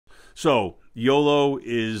So YOLO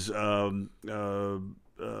is up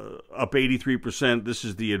 83%. This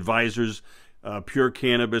is the advisors, pure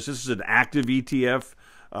cannabis. This is an active ETF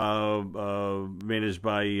managed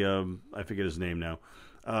by, I forget his name now.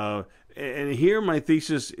 And here my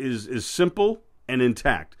thesis is simple and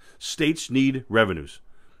intact. States need revenues.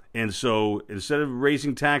 And so instead of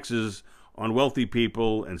raising taxes on wealthy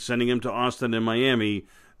people and sending them to Austin and Miami,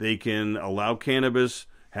 they can allow cannabis,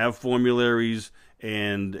 have formularies,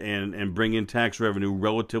 and bring in tax revenue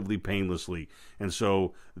relatively painlessly. And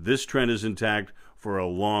so this trend is intact for a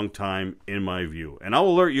long time, in my view. And I'll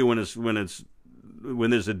alert you when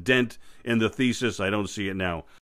there's a dent in the thesis. I don't see it now.